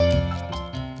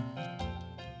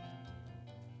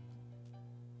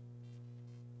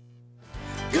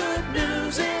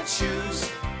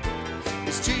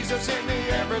news in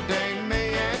the everyday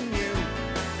me and you.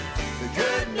 The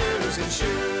good news in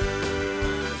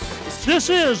shoes. This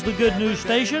is the Good News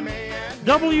Station,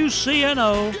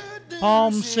 WCNO,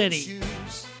 Palm City.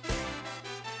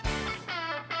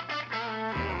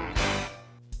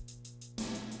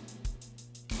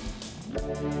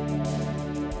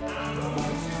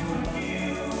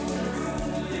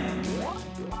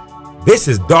 This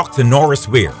is Dr. Norris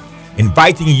Weir,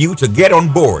 inviting you to get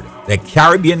on board the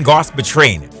Caribbean Gospel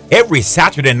Train every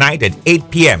Saturday night at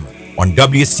 8 p.m. on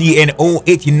WCNO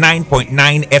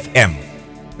 89.9 FM.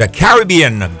 The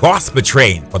Caribbean Gospel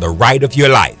Train for the ride of your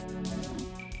life.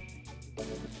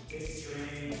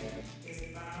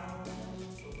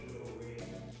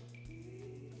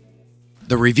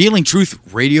 The Revealing Truth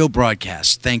radio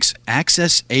broadcast thanks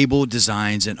Access Able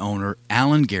Designs and owner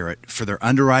Alan Garrett for their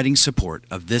underwriting support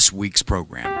of this week's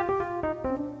program.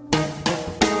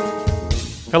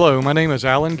 Hello, my name is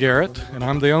Alan Garrett, and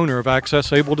I'm the owner of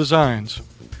Access Able Designs.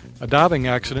 A diving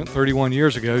accident 31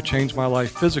 years ago changed my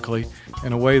life physically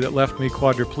in a way that left me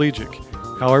quadriplegic.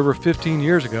 However, 15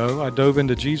 years ago, I dove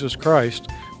into Jesus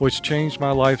Christ, which changed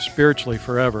my life spiritually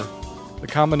forever. The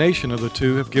combination of the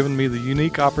two have given me the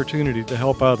unique opportunity to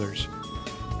help others.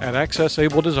 At Access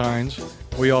Able Designs,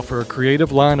 we offer a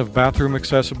creative line of bathroom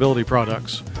accessibility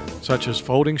products, such as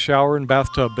folding shower and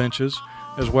bathtub benches,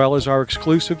 as well as our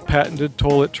exclusive patented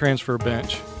toilet transfer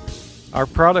bench. Our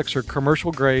products are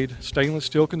commercial grade, stainless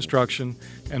steel construction,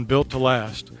 and built to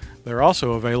last. They're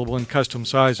also available in custom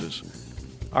sizes.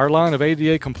 Our line of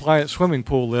ADA compliant swimming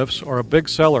pool lifts are a big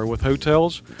seller with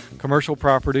hotels, commercial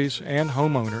properties, and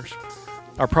homeowners.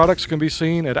 Our products can be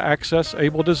seen at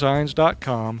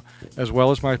accessabledesigns.com, as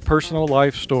well as my personal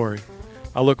life story.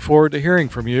 I look forward to hearing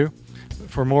from you.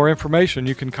 For more information,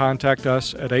 you can contact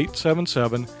us at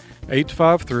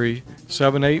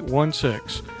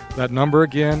 877-853-7816. That number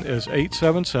again is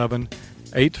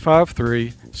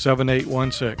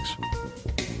 877-853-7816.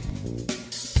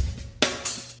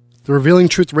 The Revealing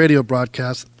Truth radio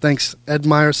broadcast thanks Ed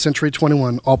Meyer Century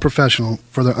 21 All Professional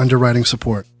for their underwriting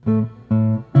support.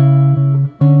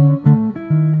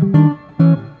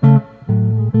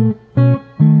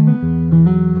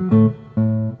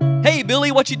 Hey,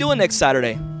 Billy, what you doing next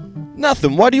Saturday?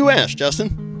 Nothing. Why do you ask,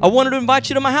 Justin? I wanted to invite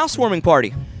you to my housewarming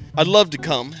party. I'd love to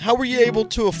come. How were you able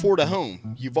to afford a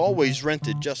home? You've always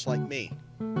rented just like me.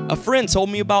 A friend told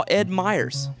me about Ed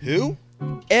Myers. Who?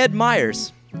 Ed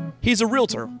Myers. He's a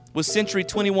realtor with Century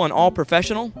 21 All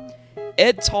Professional.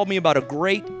 Ed told me about a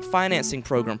great financing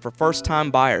program for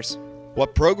first-time buyers.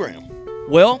 What program?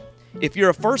 Well, if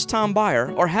you're a first-time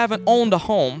buyer or haven't owned a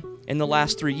home in the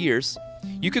last 3 years,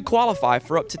 you could qualify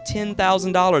for up to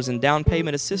 $10,000 in down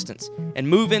payment assistance and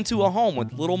move into a home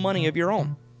with little money of your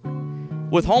own.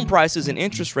 With home prices and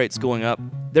interest rates going up,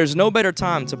 there's no better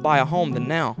time to buy a home than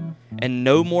now, and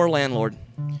no more landlord.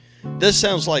 This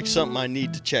sounds like something I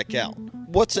need to check out.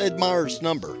 What's Ed Meyer's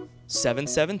number?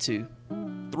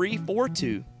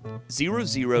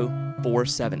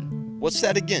 772-342-0047. What's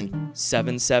that again?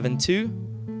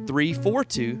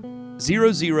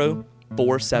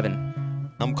 772-342-0047.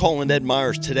 I'm calling Ed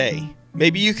Myers today.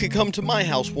 Maybe you could come to my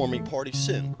housewarming party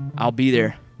soon. I'll be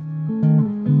there.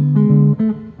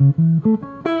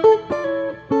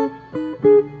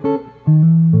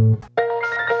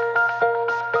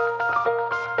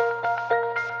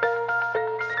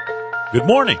 Good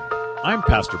morning. I'm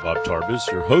Pastor Bob Tarbus,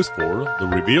 your host for the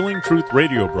Revealing Truth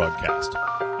radio broadcast.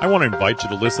 I want to invite you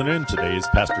to listen in today as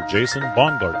Pastor Jason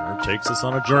Baumgartner takes us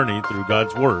on a journey through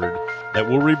God's Word that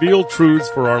will reveal truths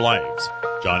for our lives.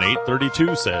 John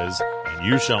 8:32 says, "And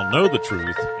you shall know the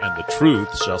truth, and the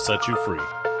truth shall set you free."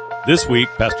 This week,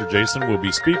 Pastor Jason will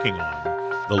be speaking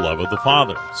on the love of the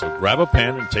Father. So grab a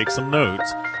pen and take some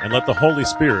notes, and let the Holy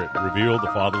Spirit reveal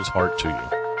the Father's heart to you.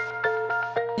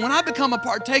 When I become a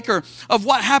partaker of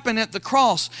what happened at the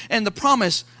cross and the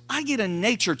promise, I get a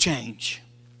nature change.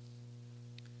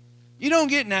 You don't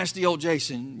get nasty old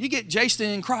Jason. You get Jason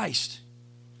in Christ.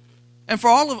 And for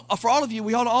all of you,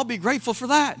 we ought to all be grateful for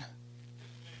that.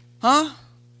 Huh?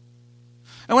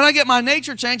 And when I get my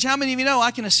nature change, how many of you know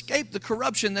I can escape the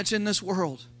corruption that's in this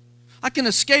world? I can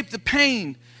escape the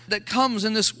pain that comes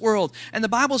in this world. And the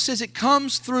Bible says it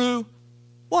comes through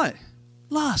what?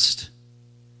 Lust.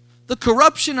 The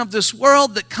corruption of this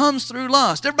world that comes through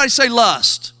lust. Everybody say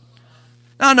lust.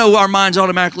 Now, I know our minds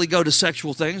automatically go to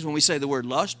sexual things when we say the word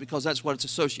lust because that's what it's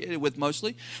associated with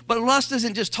mostly. But lust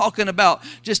isn't just talking about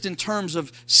just in terms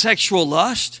of sexual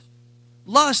lust.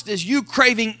 Lust is you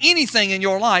craving anything in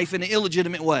your life in an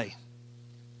illegitimate way.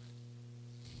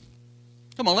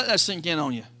 Come on, let that sink in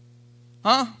on you.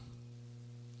 Huh?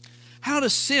 How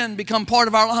does sin become part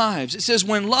of our lives? It says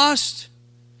when lust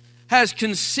has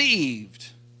conceived,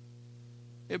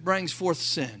 it brings forth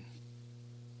sin.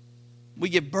 We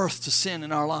give birth to sin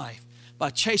in our life by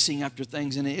chasing after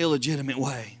things in an illegitimate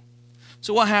way.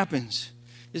 So what happens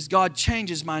is God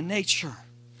changes my nature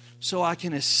so I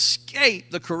can escape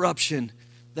the corruption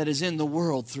that is in the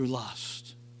world through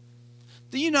lust.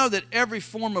 Do you know that every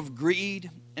form of greed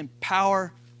and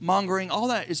power mongering, all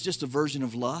that is just a version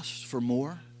of lust for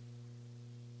more?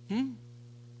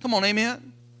 Come on,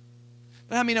 amen?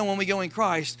 But how many know when we go in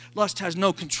Christ, lust has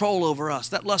no control over us?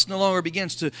 That lust no longer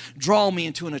begins to draw me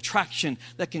into an attraction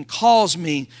that can cause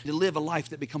me to live a life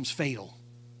that becomes fatal.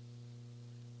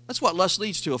 That's what lust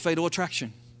leads to, a fatal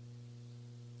attraction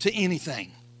to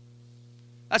anything.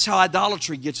 That's how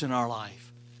idolatry gets in our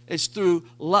life. It's through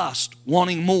lust,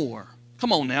 wanting more.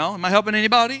 Come on now, am I helping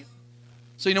anybody?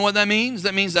 So you know what that means?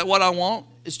 That means that what I want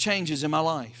is changes in my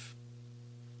life.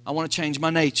 I want to change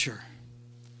my nature.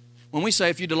 When we say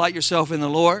if you delight yourself in the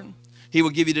Lord, He will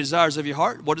give you the desires of your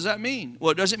heart, what does that mean?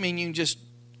 Well, it doesn't mean you can just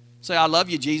say, I love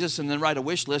you, Jesus, and then write a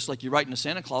wish list like you're writing to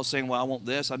Santa Claus saying, well, I want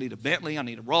this, I need a Bentley, I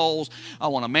need a Rolls, I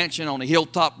want a mansion on a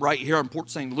hilltop right here in Port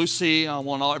St. Lucie, I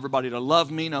want everybody to love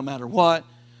me no matter what.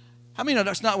 How many know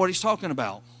that's not what He's talking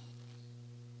about?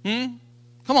 Come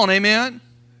on, amen?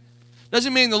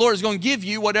 Doesn't mean the Lord is going to give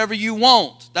you whatever you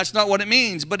want. That's not what it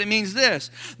means. But it means this,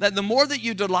 that the more that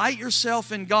you delight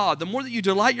yourself in God, the more that you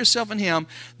delight yourself in Him,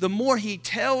 the more He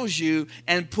tells you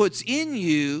and puts in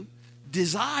you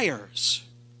desires.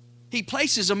 He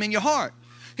places them in your heart.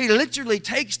 He literally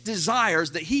takes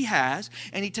desires that He has,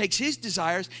 and He takes His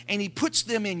desires, and He puts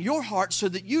them in your heart so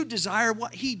that you desire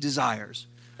what He desires.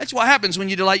 That's what happens when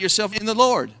you delight yourself in the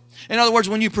Lord. In other words,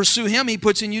 when you pursue Him, He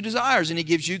puts in you desires, and He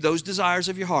gives you those desires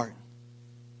of your heart.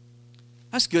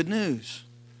 That's good news.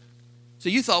 So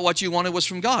you thought what you wanted was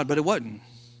from God, but it wasn't.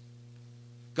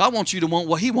 God wants you to want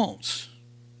what He wants.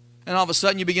 And all of a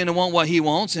sudden you begin to want what He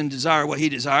wants and desire what He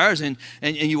desires, and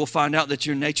you will find out that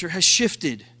your nature has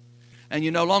shifted. And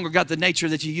you no longer got the nature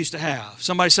that you used to have.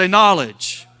 Somebody say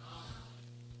knowledge.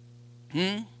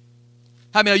 How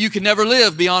many know you can never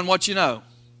live beyond what you know?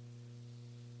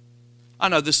 I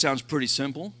know this sounds pretty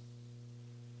simple,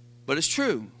 but it's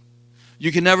true.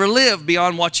 You can never live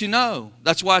beyond what you know.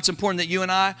 That's why it's important that you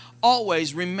and I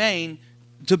always remain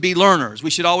to be learners. We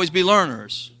should always be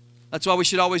learners. That's why we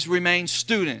should always remain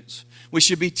students. We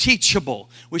should be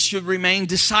teachable. We should remain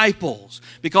disciples,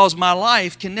 because my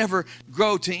life can never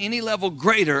grow to any level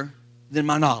greater than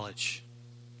my knowledge.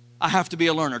 I have to be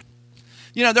a learner.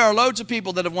 You know, there are loads of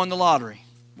people that have won the lottery.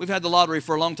 We've had the lottery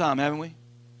for a long time, haven't we?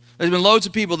 There's been loads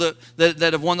of people that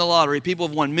have won the lottery. People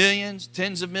have won millions,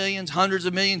 tens of millions, hundreds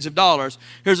of millions of dollars.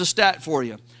 Here's a stat for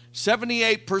you.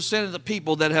 78% of the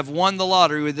people that have won the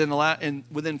lottery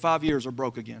within 5 years are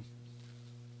broke again.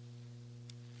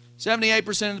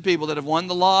 78% of the people that have won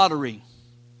the lottery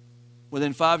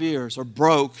within 5 years are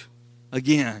broke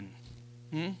again.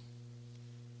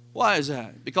 Why is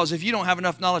that? Because if you don't have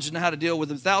enough knowledge to know how to deal with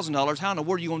 $1,000, how in the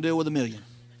world are you going to deal with $1 million?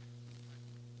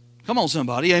 Come on,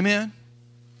 somebody. Amen.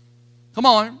 Come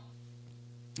on.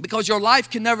 Because your life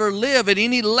can never live at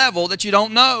any level that you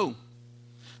don't know.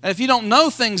 And if you don't know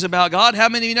things about God, how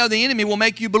many of you know the enemy will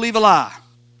make you believe a lie?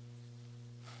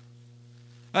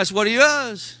 That's what he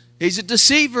does. He's a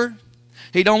deceiver.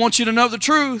 He don't want you to know the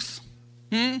truth.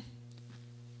 We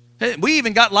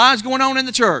even got lies going on in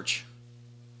the church.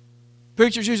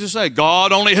 Preachers used to say,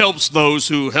 God only helps those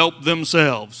who help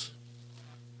themselves.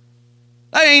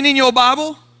 That ain't in your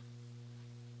Bible.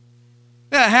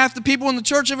 Yeah, half the people in the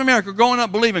Church of America are growing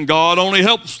up believing God only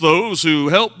helps those who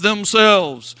help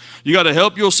themselves. You got to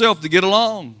help yourself to get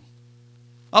along.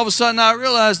 All of a sudden I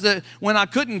realized that when I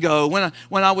couldn't go,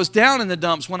 when I was down in the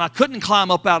dumps, when I couldn't climb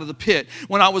up out of the pit,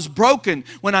 when I was broken,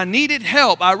 when I needed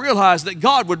help, I realized that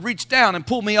God would reach down and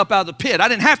pull me up out of the pit. I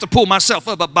didn't have to pull myself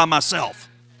up by myself.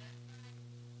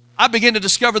 I began to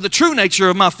discover the true nature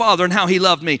of my Father and how He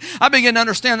loved me. I began to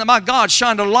understand that my God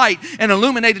shined a light and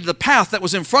illuminated the path that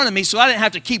was in front of me, so I didn't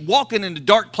have to keep walking into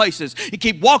dark places and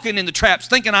keep walking into traps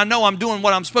thinking I know I'm doing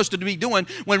what I'm supposed to be doing,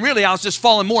 when really I was just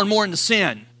falling more and more into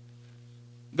sin.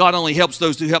 God only helps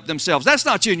those who help themselves. That's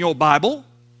not in your Bible.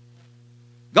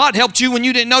 God helped you when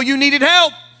you didn't know you needed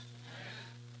help.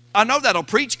 I know that'll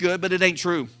preach good, but it ain't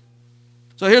true.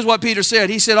 So here's what Peter said.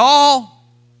 He said, all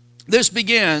this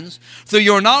begins through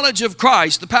your knowledge of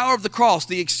Christ, the power of the cross,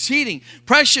 the exceeding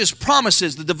precious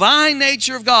promises, the divine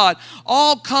nature of God,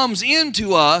 all comes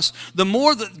into us. The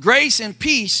more that grace and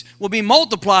peace will be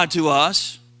multiplied to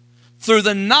us through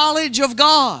the knowledge of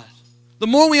God. The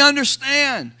more we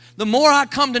understand, the more I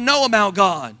come to know about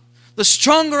God, the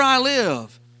stronger I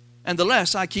live, and the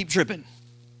less I keep tripping.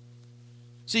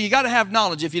 See, you got to have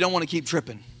knowledge if you don't want to keep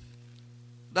tripping.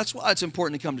 That's why it's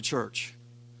important to come to church.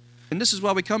 And this is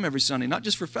why we come every Sunday, not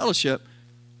just for fellowship,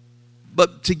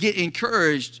 but to get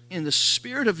encouraged in the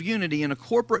spirit of unity and a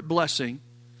corporate blessing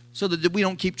so that we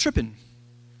don't keep tripping.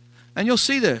 And you'll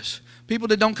see this. People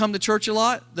that don't come to church a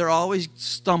lot, they're always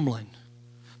stumbling.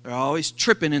 They're always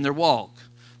tripping in their walk.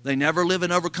 They never live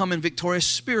an overcoming, victorious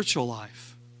spiritual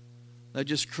life. They're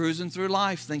just cruising through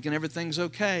life thinking everything's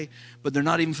okay, but they're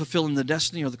not even fulfilling the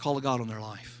destiny or the call of God on their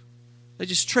life. They're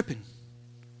just tripping.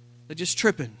 They're just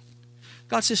tripping.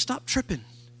 God says, stop tripping.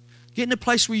 Get in a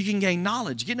place where you can gain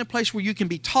knowledge. Get in a place where you can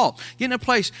be taught. Get in a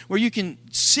place where you can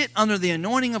sit under the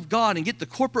anointing of God and get the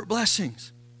corporate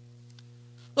blessings.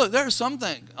 Look, there are some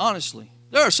things, honestly,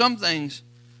 there are some things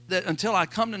that until I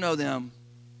come to know them,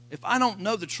 if I don't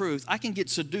know the truth, I can get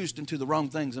seduced into the wrong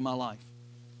things in my life.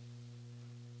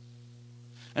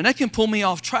 And that can pull me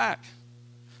off track.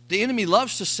 The enemy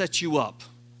loves to set you up.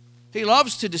 He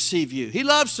loves to deceive you. He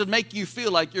loves to make you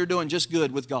feel like you're doing just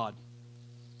good with God.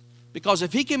 Because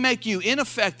if he can make you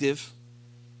ineffective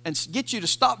and get you to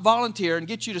stop volunteering,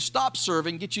 get you to stop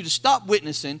serving, get you to stop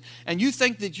witnessing, and you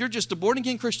think that you're just a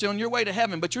born-again Christian on your way to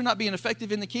heaven, but you're not being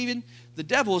effective in the kingdom, the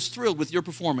devil is thrilled with your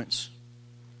performance.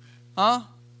 Huh?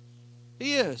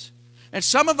 He is. And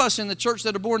some of us in the church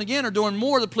that are born again are doing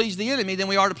more to please the enemy than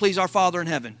we are to please our Father in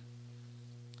heaven.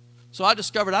 So I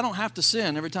discovered I don't have to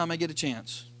sin every time I get a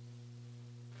chance.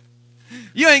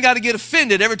 You ain't got to get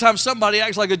offended every time somebody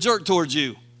acts like a jerk towards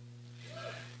you.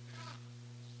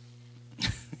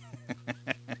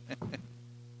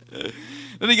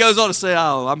 Then he goes on to say,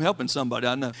 oh, I'm helping somebody,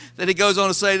 I know. Then he goes on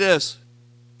to say this,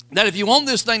 that if you want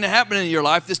this thing to happen in your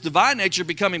life, this divine nature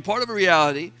becoming part of a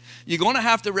reality, you're going to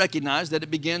have to recognize that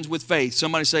it begins with faith.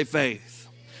 Somebody say faith.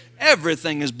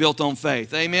 Everything is built on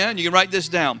faith. Amen? You can write this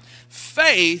down.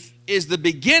 Faith is the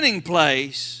beginning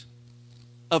place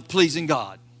of pleasing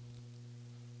God.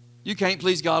 You can't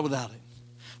please God without it.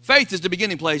 Faith is the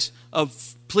beginning place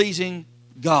of pleasing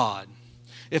God.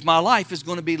 If my life is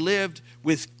going to be lived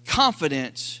with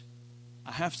confidence,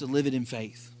 I have to live it in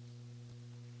faith.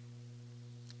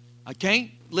 I can't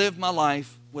live my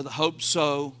life with a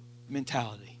hope-so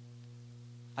mentality.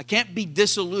 I can't be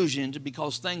disillusioned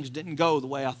because things didn't go the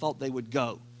way I thought they would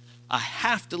go. I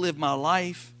have to live my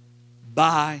life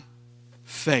by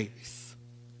faith.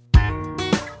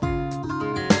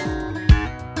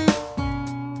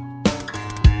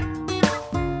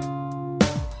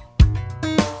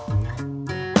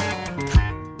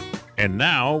 And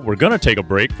now we're going to take a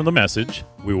break from the message.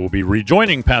 We will be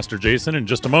rejoining Pastor Jason in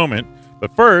just a moment.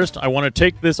 But first, I want to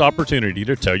take this opportunity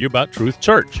to tell you about Truth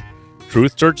Church.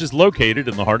 Truth Church is located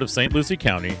in the heart of St. Lucie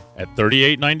County at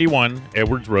 3891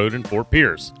 Edwards Road in Fort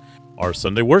Pierce. Our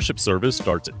Sunday worship service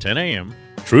starts at 10 a.m.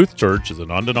 Truth Church is a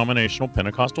non-denominational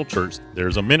Pentecostal church.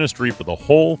 There's a ministry for the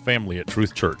whole family at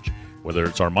Truth Church. Whether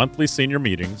it's our monthly senior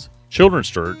meetings, children's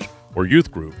church, or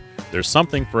youth group, there's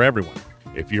something for everyone.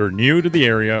 If you're new to the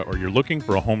area or you're looking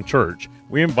for a home church,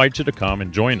 we invite you to come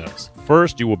and join us.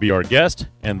 First, you will be our guest,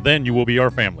 and then you will be our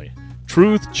family.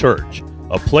 Truth Church,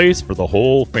 a place for the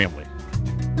whole family.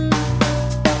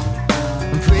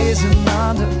 Praising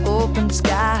under open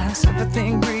skies,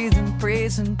 everything breathing,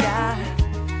 praising God.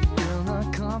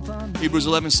 Hebrews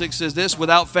 11:6 says this,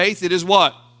 without faith it is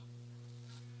what?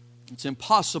 It's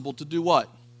impossible to do what?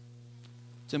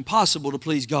 It's impossible to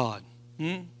please God.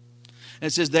 And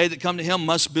it says, they that come to him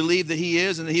must believe that he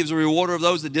is and that he is a rewarder of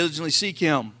those that diligently seek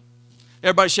him.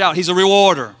 Everybody shout, he's a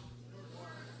rewarder.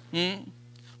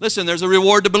 Listen, there's a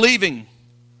reward to believing.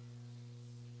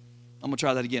 I'm going to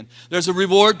try that again. There's a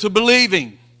reward to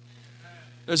believing.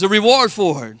 There's a reward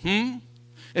for it.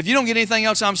 If you don't get anything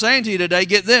else I'm saying to you today,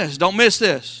 get this. Don't miss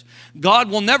this.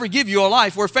 God will never give you a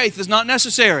life where faith is not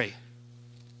necessary.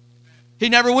 He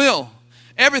never will.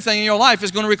 Everything in your life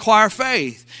is going to require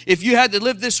faith. If you had to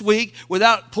live this week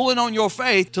without pulling on your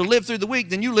faith to live through the week,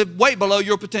 then you live way below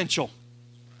your potential.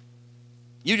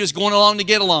 You're just going along to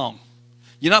get along.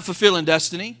 You're not fulfilling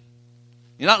destiny.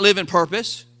 You're not living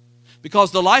purpose.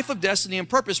 Because the life of destiny and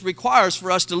purpose requires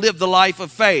for us to live the life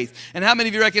of faith. And how many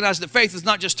of you recognize that faith is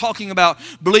not just talking about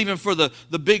believing for the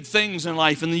big things in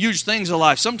life and the huge things in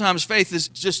life? Sometimes faith is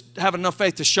just having enough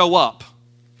faith to show up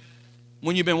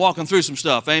when you've been walking through some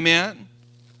stuff. Amen?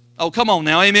 Oh, come on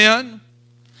now, amen?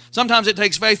 Sometimes it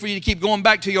takes faith for you to keep going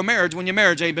back to your marriage when your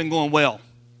marriage ain't been going well.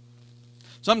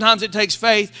 Sometimes it takes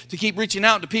faith to keep reaching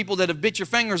out to people that have bit your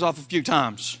fingers off a few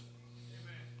times.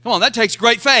 Come on, that takes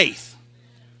great faith.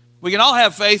 We can all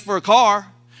have faith for a car.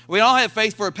 We can all have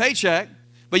faith for a paycheck.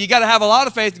 But you got to have a lot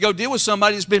of faith to go deal with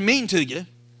somebody that's been mean to you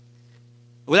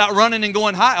without running and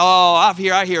going, hi. Oh, I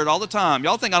hear it all the time.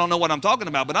 Y'all think I don't know what I'm talking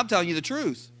about, but I'm telling you the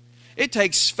truth. It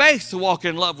takes faith to walk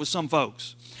in love with some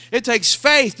folks. It takes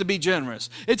faith to be generous.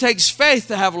 It takes faith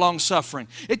to have long suffering.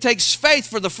 It takes faith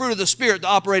for the fruit of the Spirit to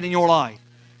operate in your life.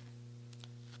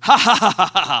 Ha ha ha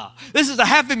ha ha. This is a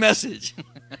happy message.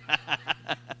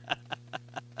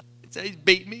 He's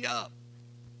beating me up.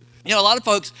 You know, a lot of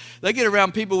folks, they get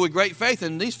around people with great faith,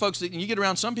 and these folks, you get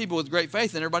around some people with great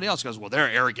faith, and everybody else goes, well, they're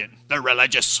arrogant. They're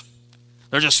religious.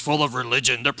 They're just full of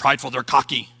religion. They're prideful. They're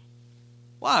cocky.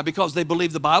 Why? Because they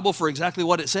believe the Bible for exactly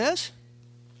what it says?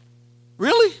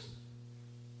 Really?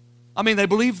 I mean, they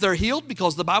believe they're healed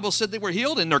because the Bible said they were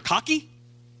healed, and they're cocky?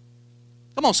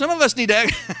 Come on, some of us need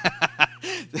to...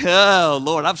 Oh,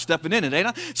 Lord, I'm stepping in it, ain't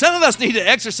I? Some of us need to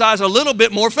exercise a little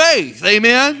bit more faith.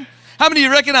 Amen? How many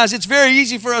of you recognize it's very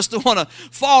easy for us to want to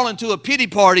fall into a pity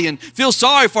party and feel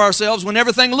sorry for ourselves when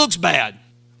everything looks bad?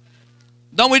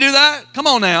 Don't we do that? Come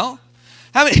on now.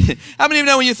 How many of you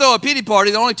know when you throw a pity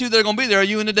party, the only two that are going to be there are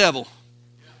you and the devil?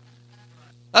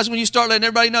 That's when you start letting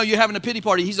everybody know you're having a pity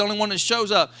party. He's the only one that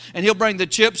shows up, and he'll bring the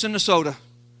chips and the soda.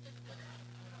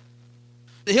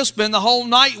 He'll spend the whole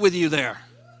night with you there.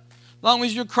 As long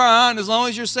as you're crying, as long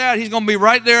as you're sad, he's going to be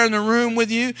right there in the room with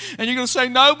you, and you're going to say,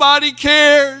 nobody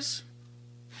cares.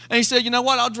 And he said, you know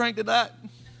what? I'll drink to that.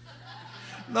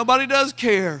 Nobody does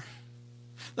care.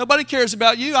 Nobody cares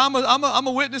about you. I'm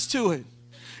a witness to it.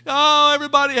 Oh,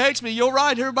 everybody hates me. You're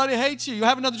right. Everybody hates you. You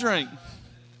have another drink.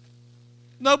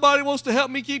 Nobody wants to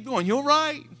help me keep going. You're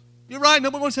right. You're right.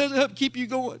 Nobody wants to help keep you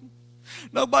going.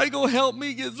 Nobody going to help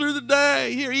me get through the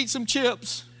day. Here, eat some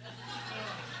chips.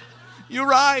 You're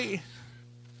right.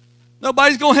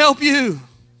 Nobody's going to help you.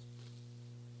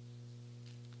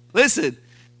 Listen,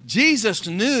 Jesus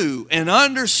knew and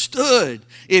understood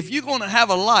if you're going to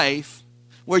have a life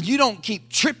where you don't keep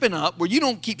tripping up, where you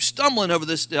don't keep stumbling over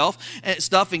this stuff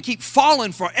and keep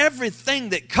falling for everything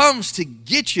that comes to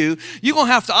get you, you're going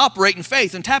to have to operate in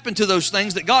faith and tap into those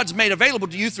things that God's made available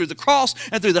to you through the cross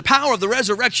and through the power of the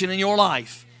resurrection in your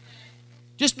life.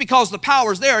 Just because the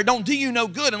power's there, it don't do you no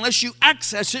good unless you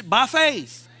access it by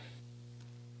faith.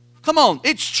 Come on,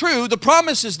 it's true. The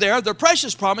promise is there. They're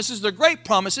precious promises. They're great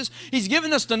promises. He's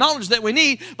given us the knowledge that we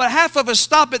need, but half of us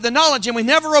stop at the knowledge and we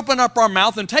never open up our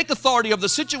mouth and take authority of the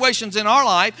situations in our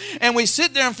life, and we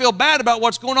sit there and feel bad about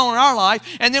what's going on in our life,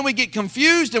 and then we get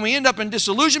confused and we end up in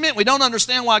disillusionment. We don't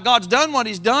understand why God's done what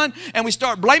He's done, and we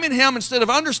start blaming Him instead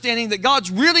of understanding that God's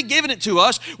really given it to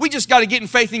us. We just got to get in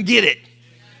faith and get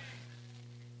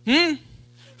it.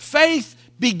 Faith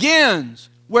begins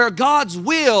where God's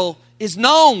will is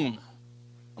known.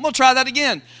 I'm going to try that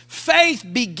again. Faith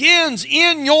begins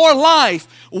in your life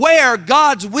where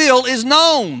God's will is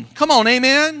known. Come on,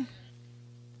 amen?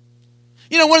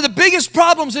 You know, one of the biggest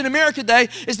problems in America today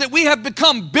is that we have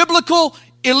become biblical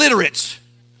illiterates.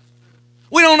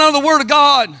 We don't know the Word of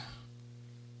God.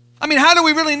 I mean, how do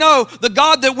we really know the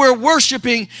God that we're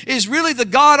worshiping is really the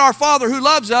God, our Father, who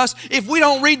loves us if we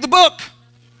don't read the book?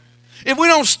 If we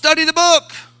don't study the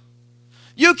book?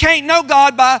 You can't know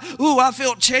God by, ooh, I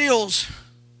felt chills.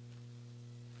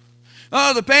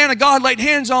 Oh, the man of God laid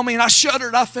hands on me and I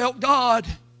shuddered. I felt God.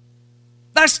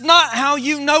 That's not how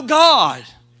you know God.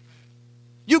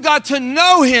 You got to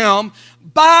know Him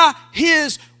by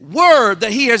His Word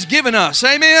that He has given us.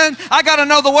 Amen? I got to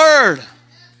know the Word.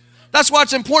 That's why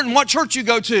it's important what church you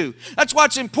go to. That's why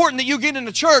it's important that you get in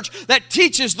a church that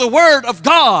teaches the Word of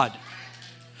God.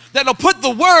 That'll put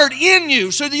the Word in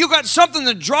you so that you got something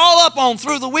to draw up on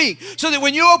through the week. So that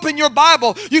when you open your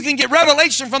Bible, you can get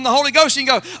revelation from the Holy Ghost and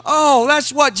you go, oh,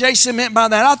 that's what Jason meant by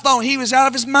that. I thought he was out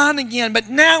of his mind again, but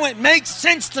now it makes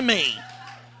sense to me.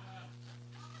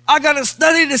 I got to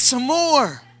study this some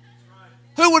more.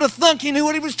 Who would have thunk he knew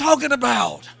what he was talking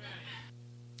about?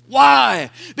 Why?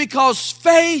 Because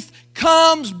faith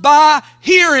comes by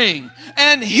hearing,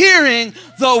 and hearing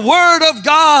the Word of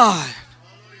God.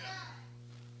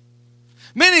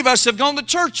 Many of us have gone to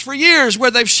church for years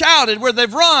where they've shouted, where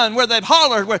they've run, where they've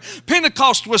hollered, where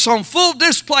Pentecost was on full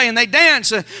display and they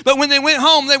danced. But when they went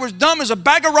home, they were dumb as a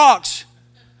bag of rocks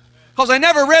because they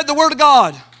never read the Word of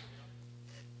God.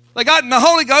 They got in the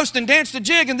Holy Ghost and danced a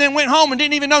jig and then went home and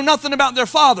didn't even know nothing about their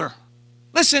Father.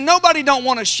 Listen, nobody don't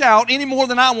want to shout any more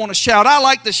than I want to shout. I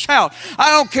like to shout.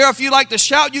 I don't care if you like to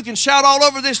shout. You can shout all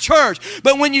over this church.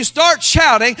 But when you start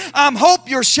shouting, I hope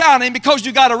you're shouting because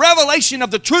you got a revelation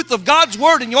of the truth of God's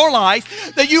Word in your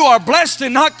life, that you are blessed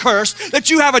and not cursed, that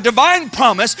you have a divine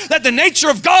promise, that the nature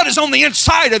of God is on the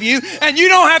inside of you, and you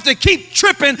don't have to keep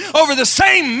tripping over the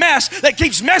same mess that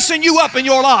keeps messing you up in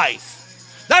your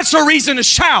life. That's a reason to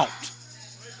shout.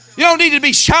 You don't need to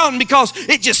be shouting because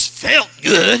it just felt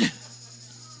good.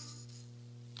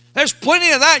 There's plenty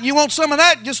of that. You want some of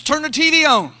that? Just turn the TV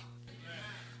on.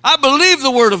 I believe the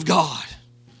Word of God.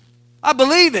 I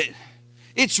believe it.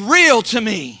 It's real to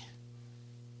me.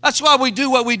 That's why we do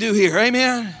what we do here.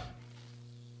 Amen?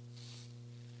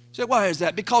 So why is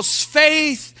that? Because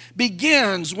faith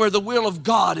begins where the will of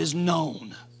God is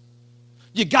known.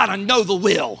 You got to know the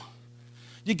will.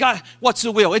 What's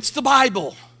the will? It's the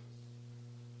Bible.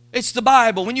 It's the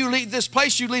Bible. When you leave this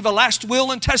place, you leave a last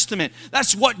will and testament.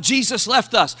 That's what Jesus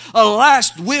left us, a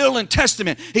last will and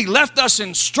testament. He left us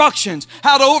instructions,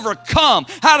 how to overcome,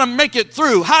 how to make it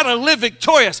through, how to live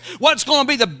victorious, what's going to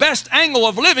be the best angle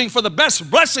of living for the best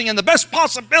blessing and the best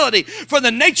possibility for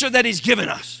the nature that He's given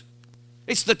us.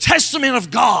 It's the testament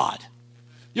of God.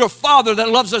 Your Father that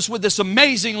loves us with this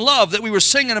amazing love that we were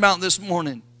singing about this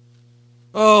morning.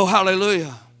 Oh,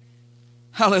 hallelujah.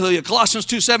 Hallelujah. Colossians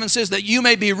 2:7 says that you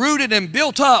may be rooted and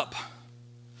built up.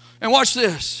 And watch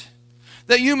this.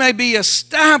 That you may be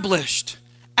established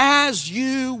as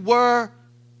you were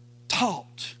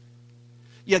taught.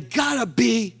 You gotta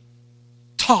be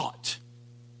taught.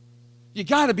 You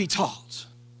gotta be taught.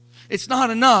 It's not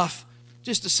enough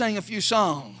just to sing a few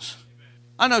songs.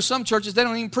 I know some churches, they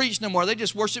don't even preach no more. They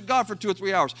just worship God for 2 or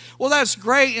 3 hours. Well, that's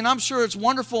great, and I'm sure it's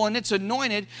wonderful and it's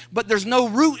anointed, but there's no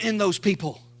root in those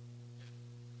people.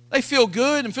 They feel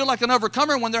good and feel like an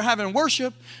overcomer when they're having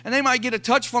worship, and they might get a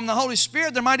touch from the Holy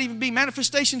Spirit. There might even be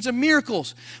manifestations of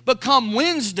miracles. But come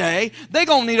Wednesday, they're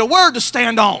going to need a word to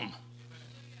stand on.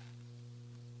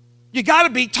 You got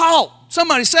to be taught.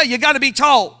 Somebody say, you got to be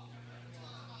taught.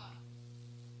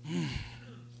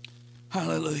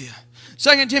 Hallelujah.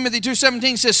 2 Timothy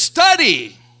 2:17 says,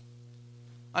 study.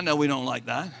 I know we don't like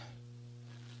that.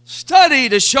 Study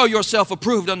to show yourself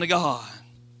approved unto God.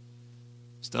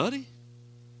 Study?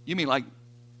 You mean like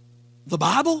the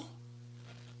Bible?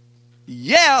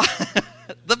 Yeah,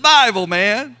 the Bible,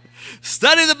 man.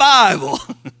 Study the Bible.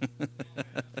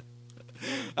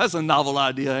 That's a novel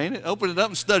idea, ain't it? Open it up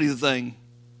and study the thing.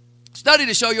 Study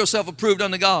to show yourself approved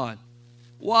unto God.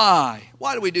 Why?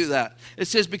 Why do we do that? It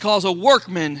says, because a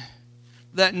workman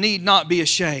that need not be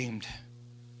ashamed.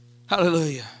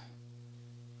 Hallelujah.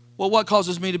 Well, what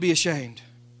causes me to be ashamed?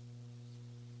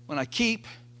 When I keep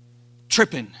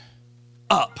tripping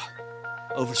up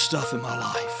over stuff in my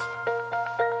life.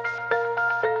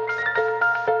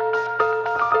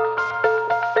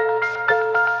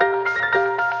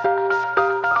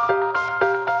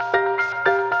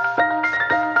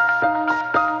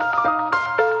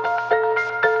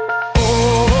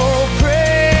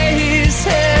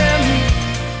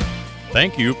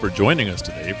 Thank you for joining us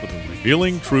today for the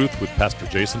Revealing Truth with Pastor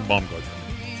Jason Baumgartner.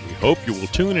 We hope you will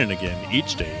tune in again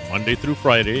each day, Monday through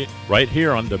Friday, right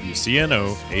here on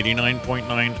WCNO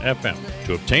 89.9 FM.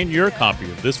 To obtain your copy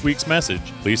of this week's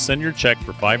message, please send your check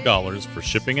for $5 for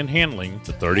shipping and handling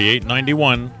to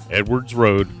 3891 Edwards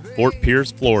Road, Fort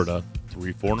Pierce, Florida,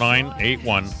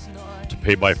 34981. To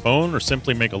pay by phone or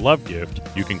simply make a love gift,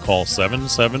 you can call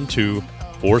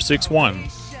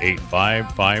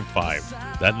 772-461-8555.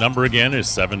 That number again is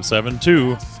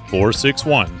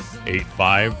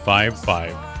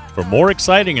 772-461-8555. For more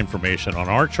exciting information on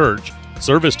our church,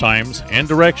 service times, and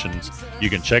directions,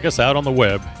 you can check us out on the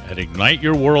web at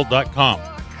igniteyourworld.com.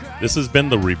 This has been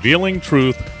The Revealing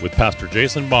Truth with Pastor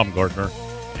Jason Baumgartner,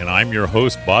 and I'm your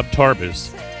host, Bob Tarbis.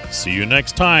 See you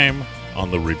next time on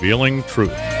The Revealing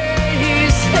Truth.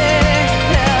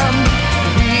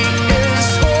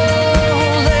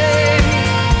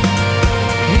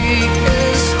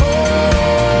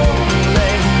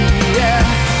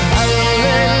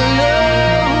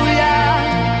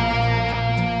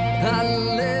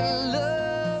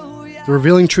 The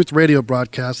Revealing Truth radio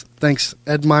broadcast thanks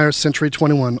Ed Meyer Century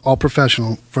 21 All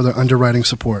Professional for their underwriting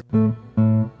support.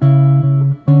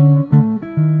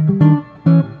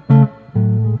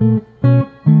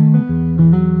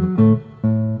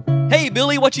 Hey,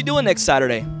 Billy, what you doing next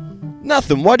Saturday?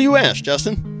 Nothing. Why do you ask,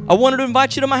 Justin? I wanted to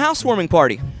invite you to my housewarming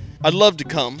party. I'd love to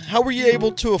come. How were you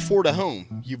able to afford a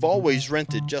home? You've always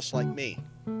rented just like me.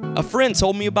 A friend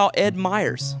told me about Ed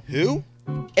Myers. Who?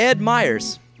 Ed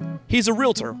Myers. He's a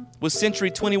realtor with Century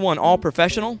 21 All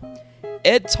Professional.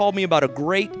 Ed told me about a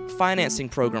great financing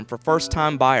program for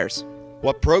first-time buyers.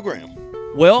 What program?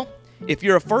 Well, if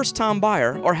you're a first-time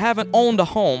buyer or haven't owned a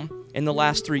home in the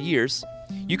last 3 years,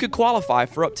 you could qualify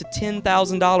for up to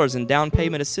 $10,000 in down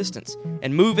payment assistance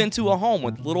and move into a home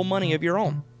with little money of your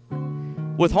own.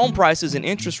 With home prices and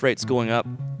interest rates going up,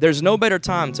 there's no better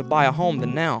time to buy a home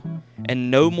than now, and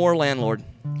no more landlord.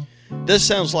 This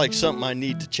sounds like something I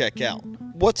need to check out.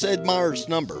 What's Ed Meyer's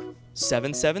number?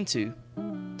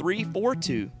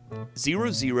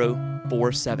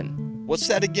 772-342-0047. What's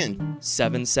that again?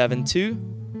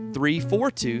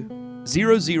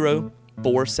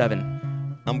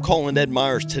 772-342-0047. I'm calling Ed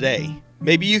Myers today.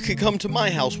 Maybe you could come to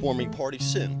my housewarming party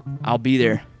soon. I'll be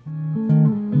there.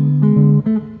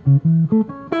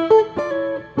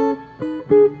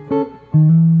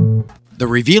 The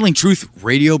Revealing Truth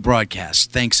radio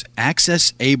broadcast thanks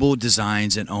Access Able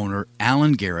Designs and owner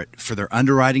Alan Garrett for their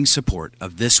underwriting support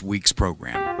of this week's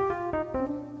program.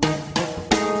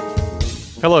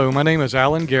 Hello, my name is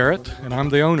Alan Garrett, and I'm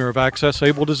the owner of Access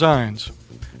Able Designs.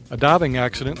 A diving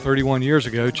accident 31 years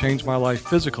ago changed my life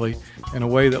physically in a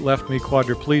way that left me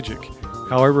quadriplegic.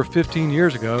 However, 15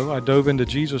 years ago, I dove into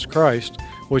Jesus Christ,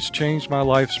 which changed my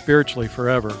life spiritually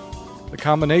forever. The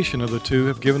combination of the two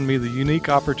have given me the unique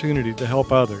opportunity to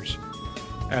help others.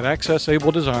 At Access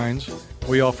Able Designs,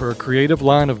 we offer a creative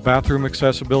line of bathroom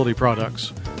accessibility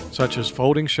products, such as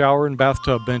folding shower and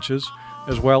bathtub benches,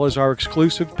 as well as our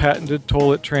exclusive patented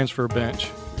toilet transfer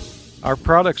bench. Our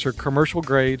products are commercial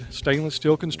grade, stainless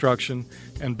steel construction,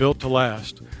 and built to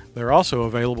last. They're also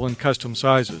available in custom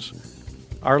sizes.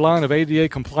 Our line of ADA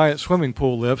compliant swimming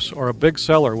pool lifts are a big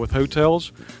seller with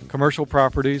hotels, commercial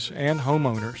properties, and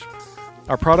homeowners.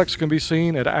 Our products can be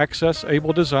seen at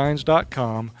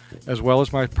accessabledesigns.com, as well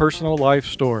as my personal life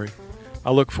story.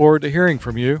 I look forward to hearing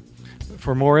from you.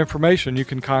 For more information, you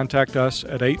can contact us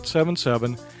at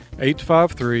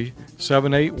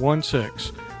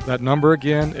 877-853-7816. That number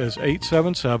again is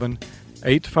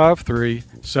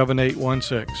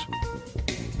 877-853-7816.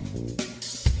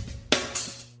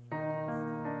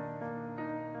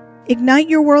 Ignite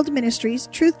Your World Ministries,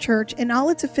 Truth Church, and all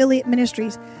its affiliate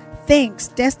ministries thanks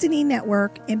Destiny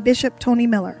Network and Bishop Tony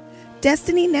Miller.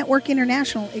 Destiny Network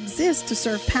International exists to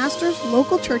serve pastors,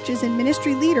 local churches, and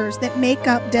ministry leaders that make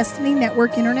up Destiny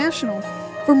Network International.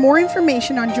 For more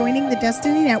information on joining the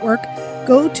Destiny Network,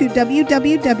 go to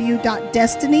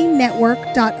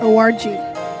www.destinynetwork.org.